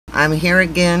I'm here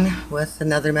again with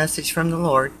another message from the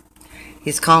Lord.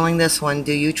 He's calling this one,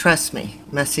 Do You Trust Me?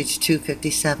 Message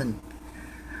 257.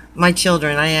 My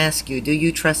children, I ask you, do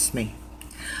you trust me?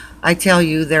 I tell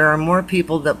you, there are more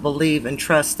people that believe and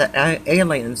trust that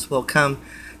aliens will come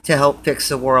to help fix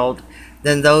the world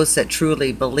than those that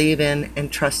truly believe in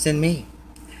and trust in me.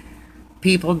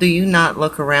 People, do you not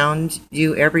look around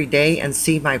you every day and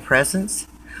see my presence?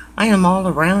 I am all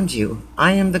around you.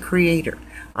 I am the Creator.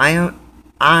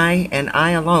 I and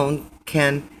I alone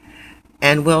can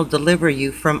and will deliver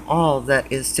you from all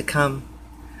that is to come.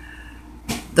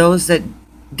 Those that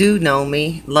do know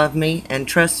me, love me, and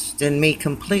trust in me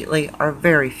completely are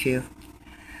very few.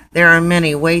 There are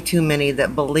many, way too many,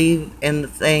 that believe in the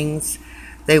things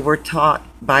they were taught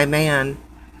by man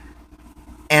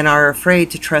and are afraid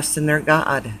to trust in their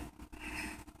God.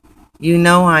 You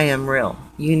know I am real.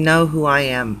 You know who I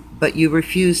am, but you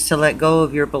refuse to let go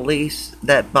of your beliefs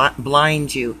that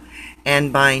blind you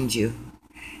and bind you.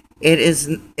 Is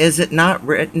it not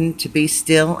written to be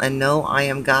still and know I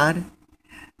am God?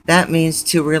 That means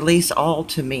to release all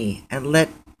to me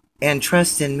and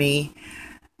trust in me,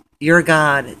 your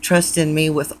God. Trust in me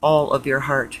with all of your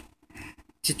heart.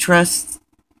 To trust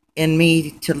in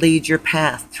me to lead your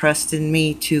path. Trust in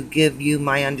me to give you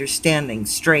my understanding,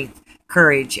 strength,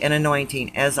 courage, and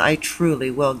anointing, as I truly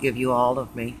will give you all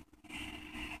of me.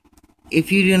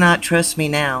 If you do not trust me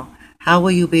now, how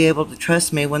will you be able to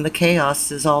trust me when the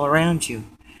chaos is all around you?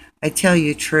 I tell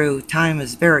you true, time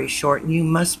is very short and you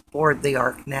must board the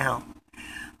ark now.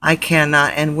 I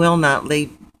cannot and will not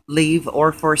leave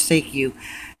or forsake you,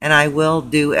 and I will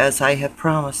do as I have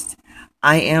promised.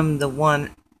 I am the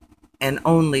one and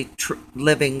only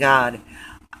living God,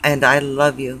 and I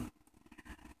love you.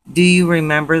 Do you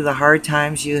remember the hard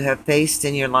times you have faced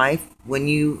in your life when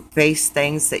you faced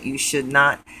things that you should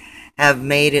not have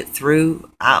made it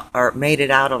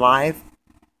out alive?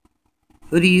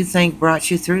 Who do you think brought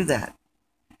you through that?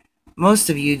 Most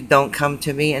of you don't come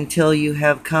to me until you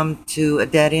have come to a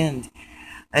dead end,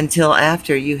 until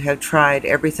after you have tried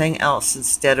everything else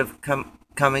instead of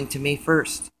coming to me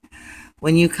first.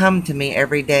 When you come to me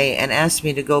every day and ask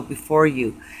me to go before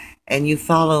you, and you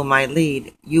follow my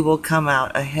lead, you will come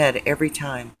out ahead every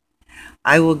time.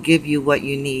 I will give you what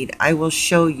you need. I will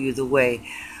show you the way,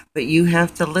 but you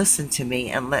have to listen to me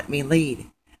and let me lead.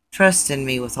 Trust in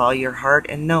me with all your heart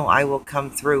and know I will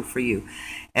come through for you,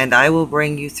 and I will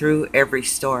bring you through every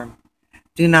storm.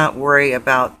 Do not worry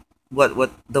about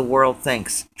what the world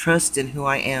thinks. Trust in who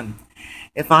I am.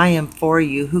 If I am for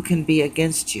you, who can be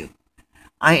against you?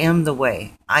 I am the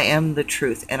way, I am the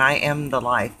truth, and I am the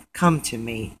life. Come to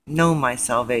me, know my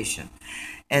salvation,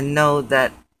 and know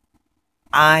that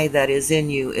I that is in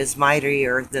you is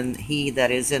mightier than he that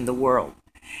is in the world.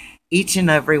 Each and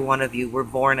every one of you were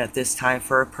born at this time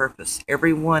for a purpose.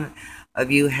 Every one of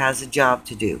you has a job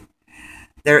to do.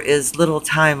 There is little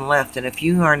time left, and if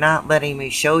you are not letting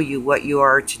me show you what you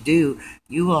are to do,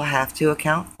 you will have to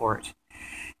account for it.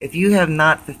 If you have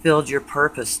not fulfilled your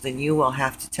purpose, then you will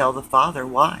have to tell the Father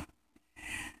why.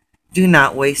 Do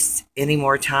not waste any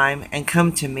more time and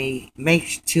come to me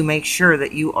to make sure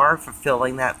that you are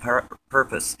fulfilling that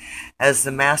purpose as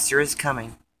the Master is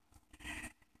coming.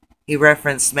 He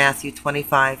referenced Matthew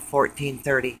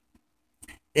 25:14-30.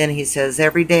 Then he says,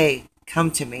 every day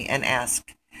come to me and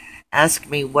ask. Ask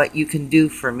me what you can do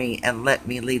for me and let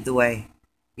me lead the way.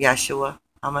 Yeshua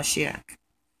HaMashiach.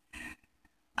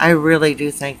 I really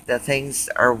do think that things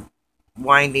are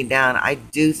winding down. I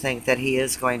do think that he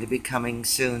is going to be coming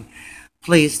soon.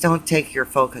 Please don't take your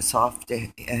focus off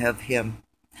of him.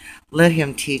 Let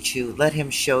him teach you. Let him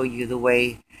show you the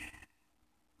way.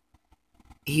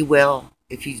 He will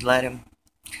if you let him.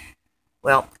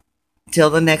 Well,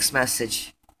 till the next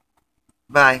message.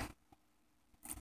 Bye.